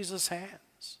in Jesus'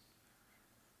 hands.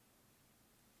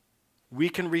 We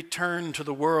can return to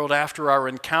the world after our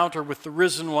encounter with the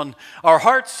risen one, our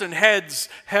hearts and heads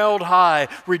held high,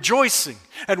 rejoicing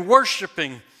and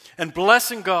worshiping and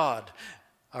blessing God.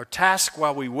 Our task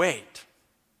while we wait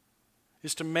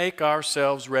is to make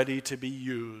ourselves ready to be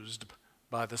used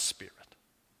by the Spirit.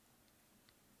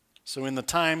 So in the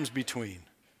times between,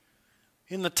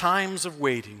 in the times of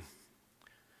waiting,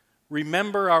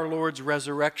 remember our Lord's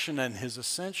resurrection and His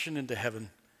ascension into heaven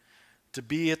to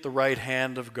be at the right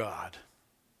hand of God.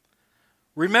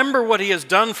 Remember what He has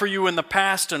done for you in the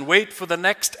past and wait for the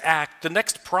next act, the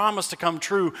next promise to come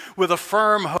true with a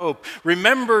firm hope.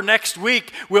 Remember next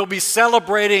week we'll be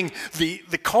celebrating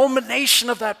the culmination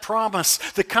of that promise,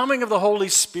 the coming of the Holy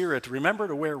Spirit. Remember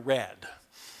to wear red.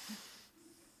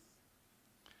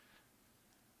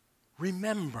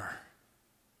 Remember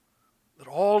that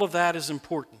all of that is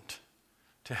important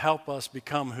to help us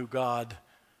become who God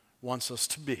wants us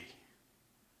to be.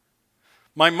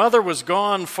 My mother was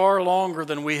gone far longer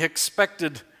than we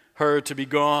expected her to be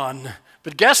gone.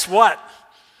 But guess what?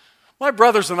 My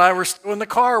brothers and I were still in the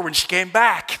car when she came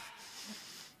back.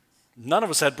 None of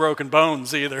us had broken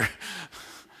bones either.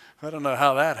 I don't know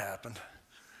how that happened.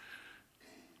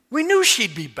 We knew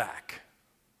she'd be back.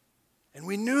 And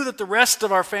we knew that the rest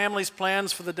of our family's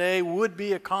plans for the day would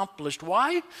be accomplished.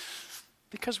 Why?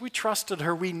 Because we trusted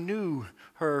her. We knew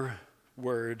her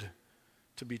word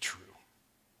to be true.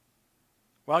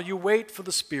 While you wait for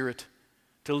the Spirit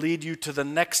to lead you to the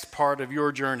next part of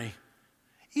your journey,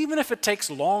 even if it takes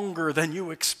longer than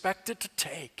you expect it to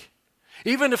take,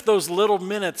 even if those little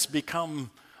minutes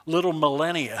become little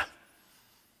millennia,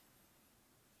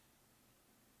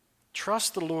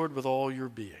 trust the Lord with all your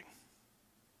being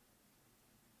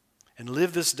and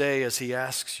live this day as He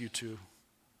asks you to,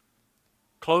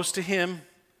 close to Him,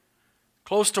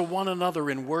 close to one another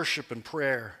in worship and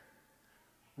prayer,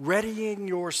 readying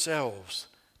yourselves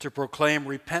to proclaim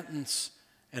repentance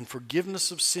and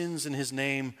forgiveness of sins in His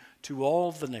name to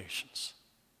all the nations,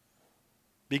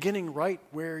 beginning right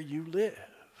where you live.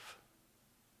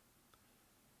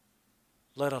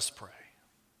 Let us pray.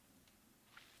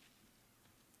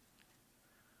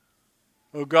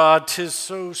 Oh God, 'tis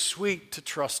so sweet to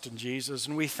trust in Jesus,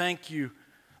 and we thank you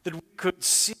that we could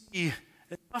see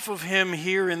enough of Him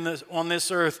here on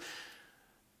this earth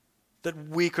that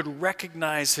we could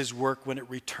recognize His work when it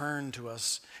returned to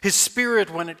us, His Spirit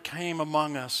when it came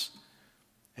among us,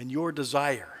 and your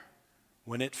desire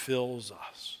when it fills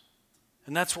us.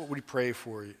 And that's what we pray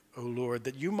for, O Lord,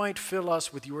 that you might fill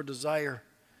us with your desire,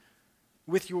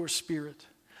 with your Spirit,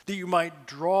 that you might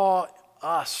draw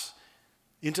us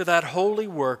into that holy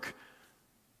work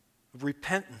of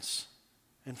repentance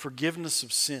and forgiveness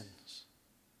of sins,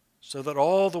 so that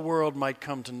all the world might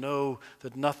come to know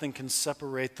that nothing can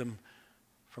separate them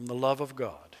from the love of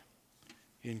God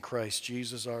in Christ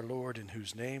Jesus our Lord, in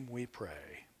whose name we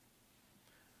pray.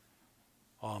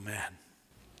 Amen.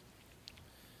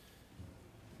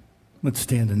 Let's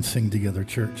stand and sing together,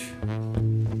 church.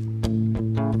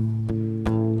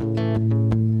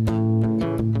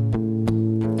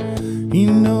 He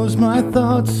knows my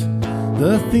thoughts,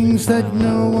 the things that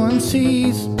no one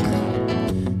sees.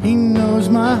 He knows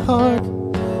my heart,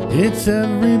 it's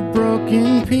every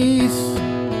broken piece.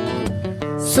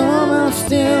 Somehow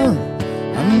still,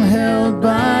 I'm held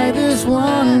by this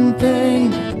one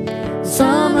thing.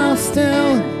 Somehow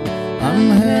still, I'm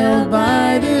held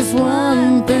by this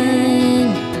one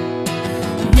thing.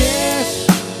 Yes,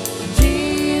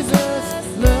 Jesus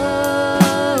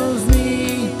loves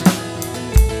me.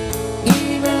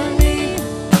 Even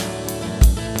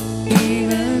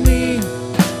me.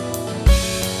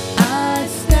 I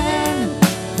stand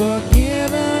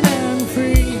forgiven and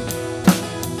free.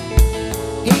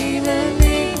 Even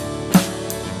me.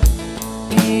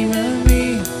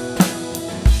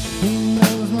 He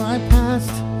knows my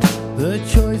past, the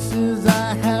choices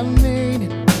I have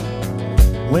made,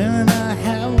 when I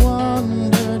have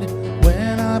wandered,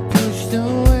 when I pushed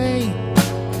away.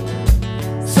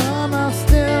 Somehow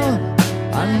still,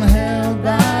 I'm held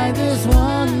by this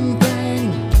one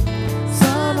thing.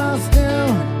 Somehow still,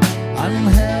 I'm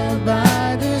held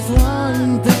by this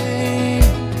one thing.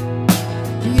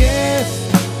 Yes,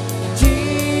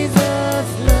 Jesus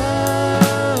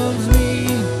loves me.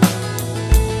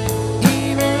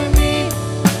 Even me.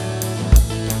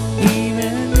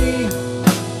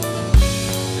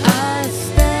 I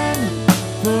stand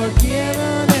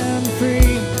forgiven and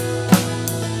free.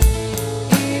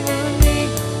 Even me.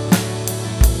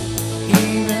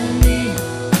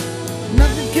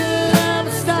 Nothing could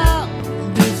ever stop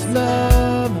this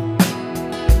love.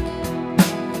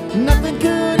 Nothing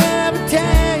could ever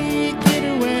take it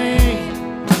away.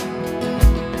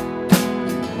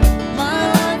 My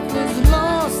life was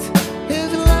lost,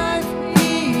 His life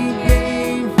He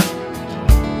gave,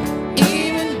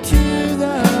 even to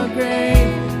the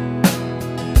grave.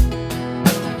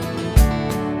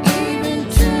 Even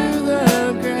to the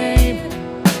grave.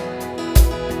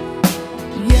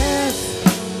 Yes,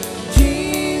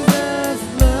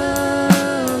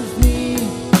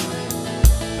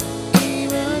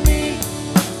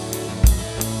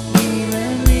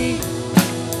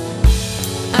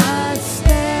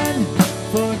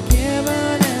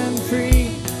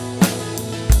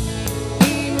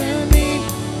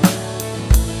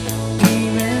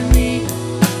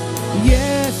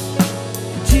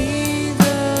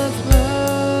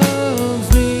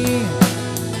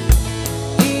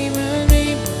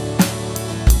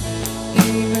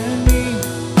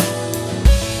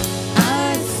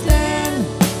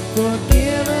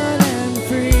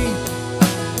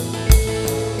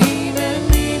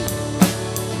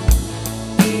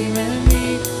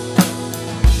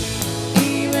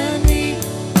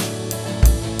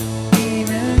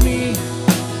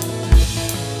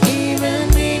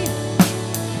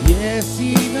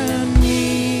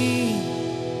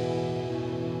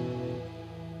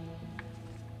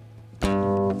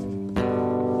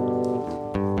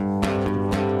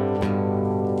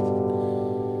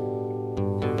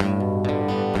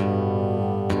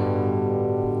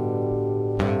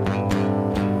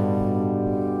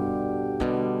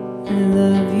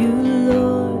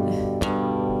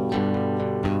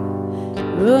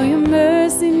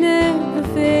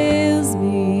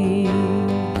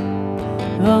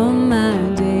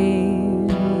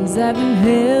 I've been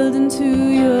held into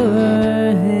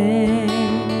your hands.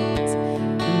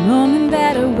 The moment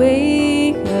that I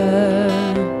wake up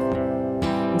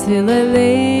until I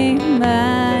lay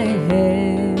my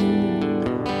head,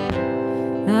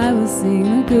 I will sing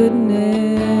the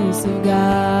goodness of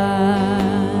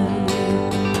God.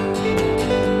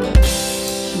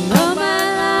 All my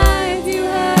life you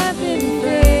have been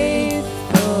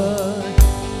faithful.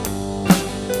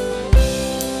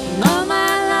 All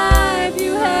my life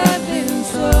you have been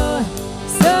so,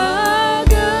 so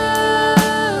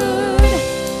good.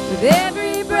 With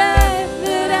every breath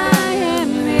that I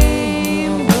am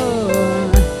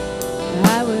able,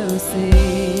 I will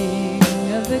sing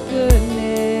of the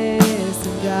goodness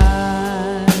of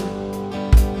God.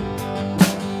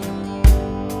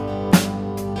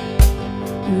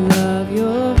 Love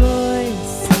your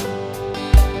voice.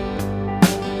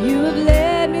 You have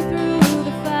led me through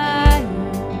the fire.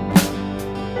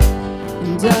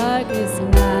 In darkest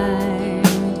night,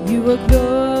 you were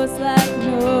close like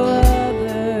no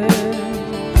other.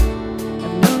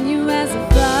 I've known you as a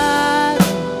father.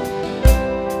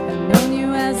 I've known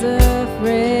you as a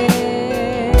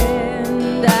friend.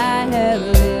 I have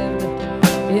lived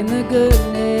in the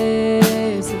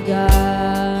goodness of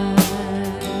God.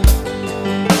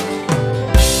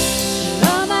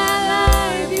 All my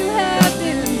life you have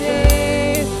been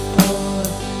faithful.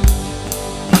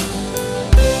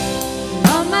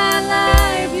 All my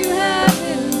life you have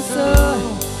been so,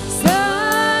 so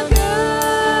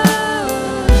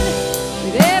good.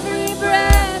 With every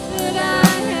breath that I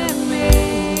am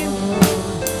able,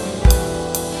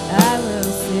 I will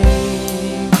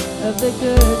sing of the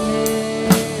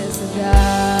goodness of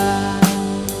God.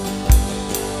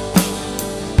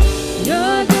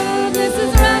 Your goodness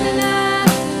is running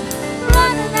after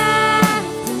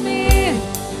me.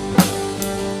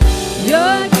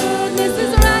 Your goodness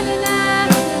is running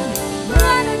after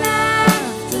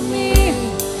me.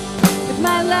 With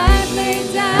my life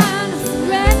laid down, I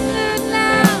surrendered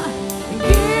now and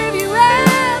give you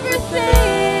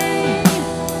everything.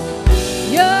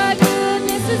 Your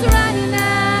goodness is running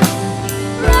after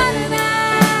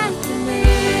me.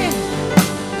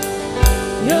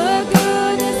 Your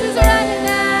goodness is running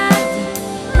after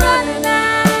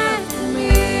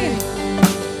me.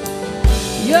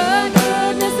 Your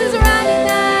goodness is running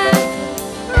after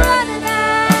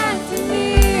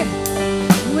me.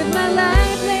 With my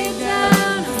life laid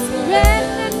down, I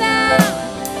surrender now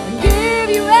and give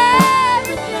you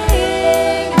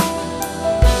everything.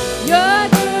 Your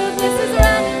goodness is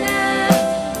running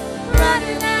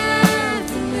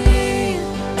after me.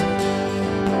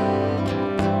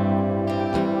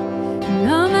 And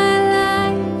all my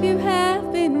life you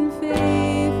have been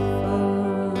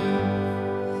faithful.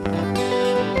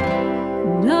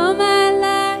 And all my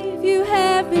life you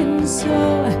have been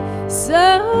so,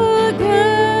 so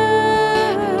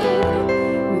good.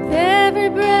 With every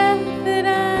breath that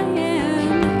I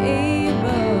am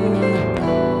able,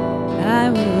 I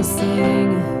will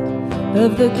sing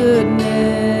of the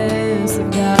goodness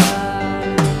of God.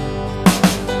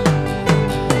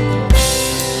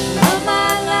 All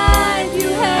my life you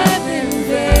have been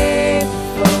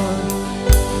faithful.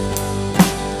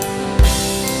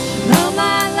 And all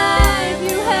my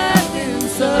life you have been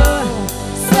so,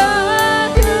 so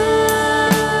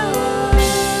good.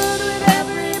 With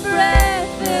every breath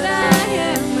that I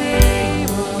am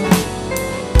able,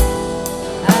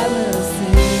 I will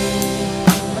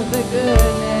sing of the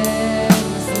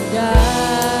goodness of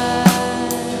God.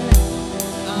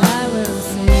 I will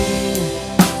sing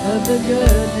of the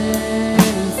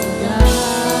goodness of God.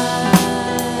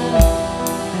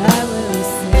 I will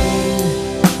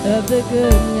sing of the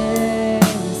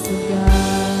goodness of God.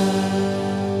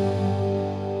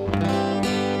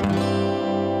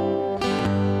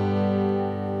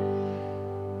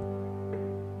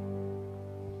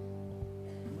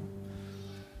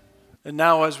 And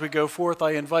now, as we go forth,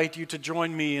 I invite you to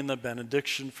join me in the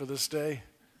benediction for this day.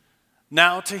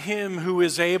 Now to him who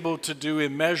is able to do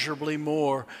immeasurably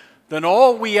more than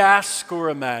all we ask or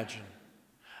imagine,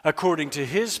 according to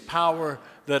his power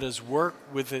that is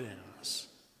worked within us.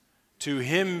 To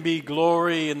him be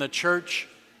glory in the church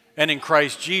and in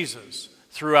Christ Jesus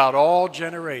throughout all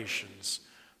generations,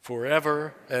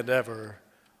 forever and ever.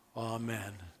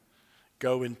 Amen.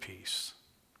 Go in peace.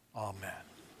 Amen.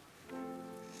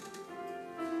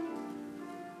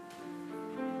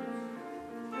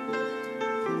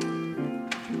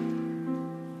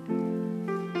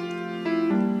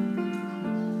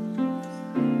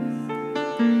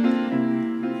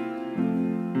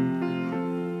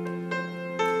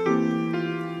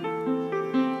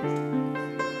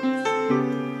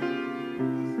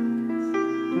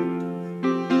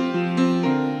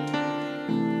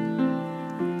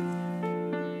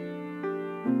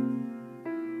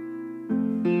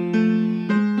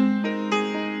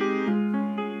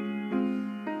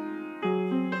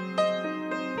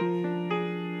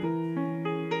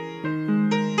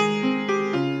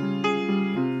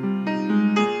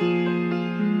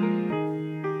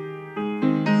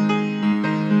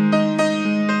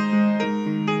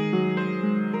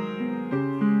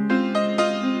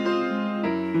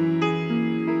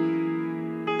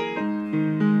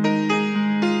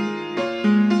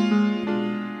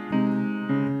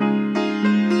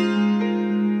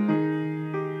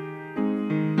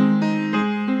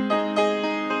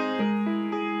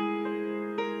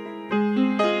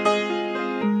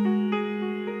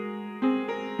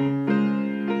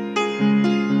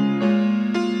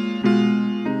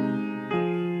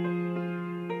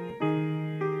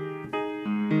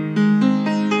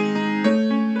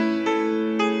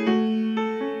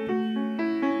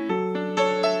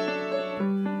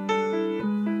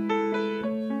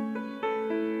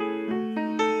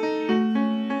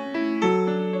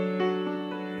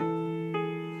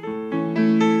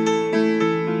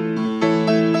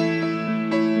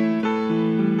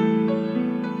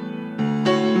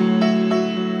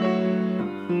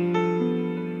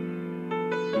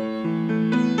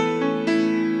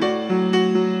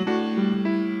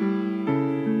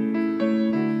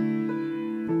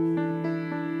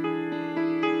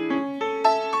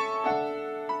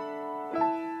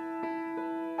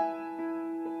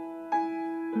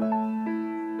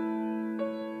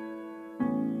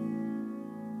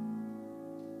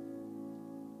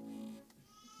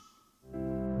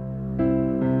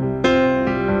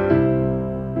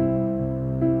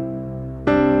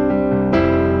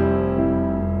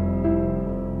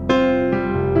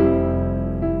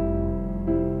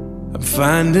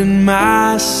 finding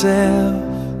myself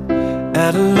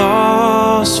at a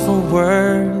loss for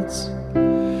words.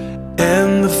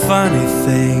 And the funny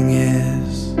thing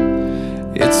is,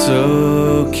 it's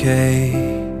okay.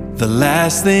 The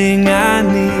last thing I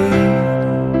need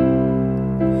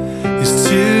is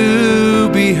to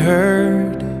be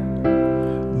heard,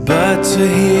 but to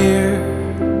hear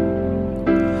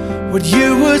what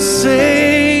you would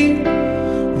say.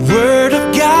 Word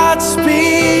of God,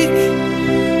 speak.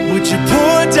 Would you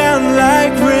pour down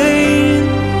like rain,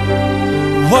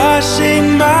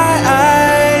 washing my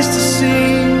eyes to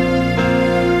see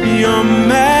your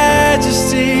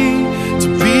majesty, to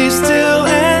be still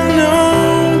and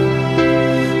know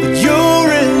that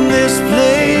you're in this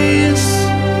place.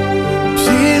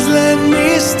 Please let me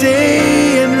stay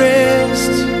and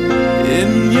rest in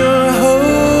your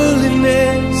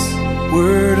holiness.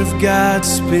 Word of God,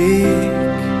 speak.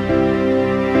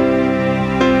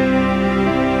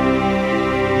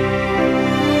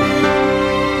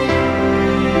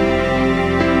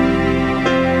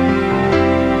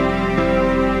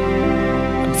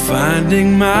 Finding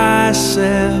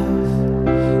myself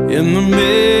in the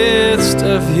midst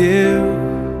of you,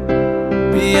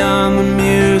 beyond the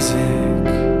music,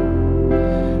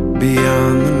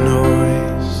 beyond the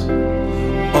noise.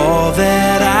 All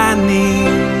that I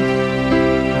need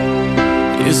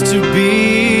is to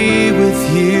be with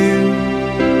you,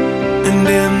 and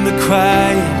in the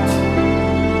quiet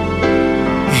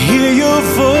hear your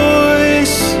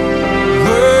voice.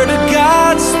 Word of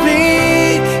God,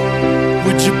 speak.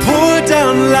 Would you pour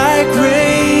down like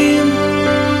rain,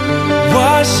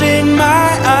 washing my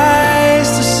eyes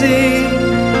to see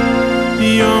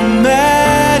your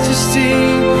majesty,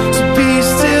 to be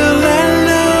still and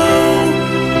know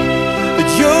that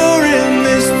you're in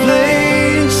this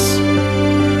place.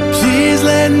 Please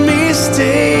let me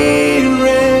stay and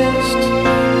rest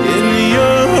in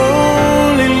your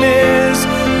holiness.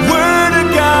 Word of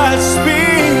God,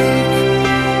 speak.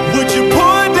 Would you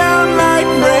pour down like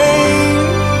rain,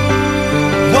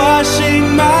 washing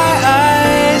my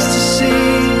eyes to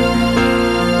see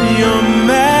your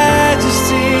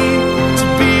majesty, to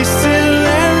be still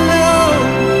and know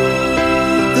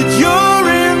that you're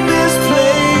in this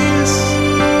place.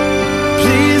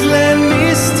 Please let me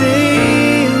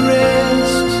stay and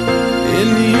rest in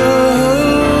your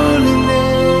holiness.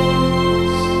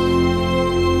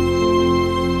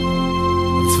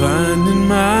 I'm finding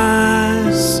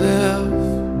myself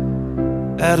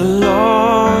at a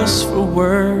loss for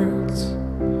words.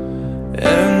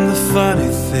 And the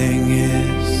funny thing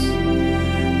is,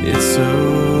 it's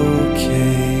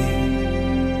okay.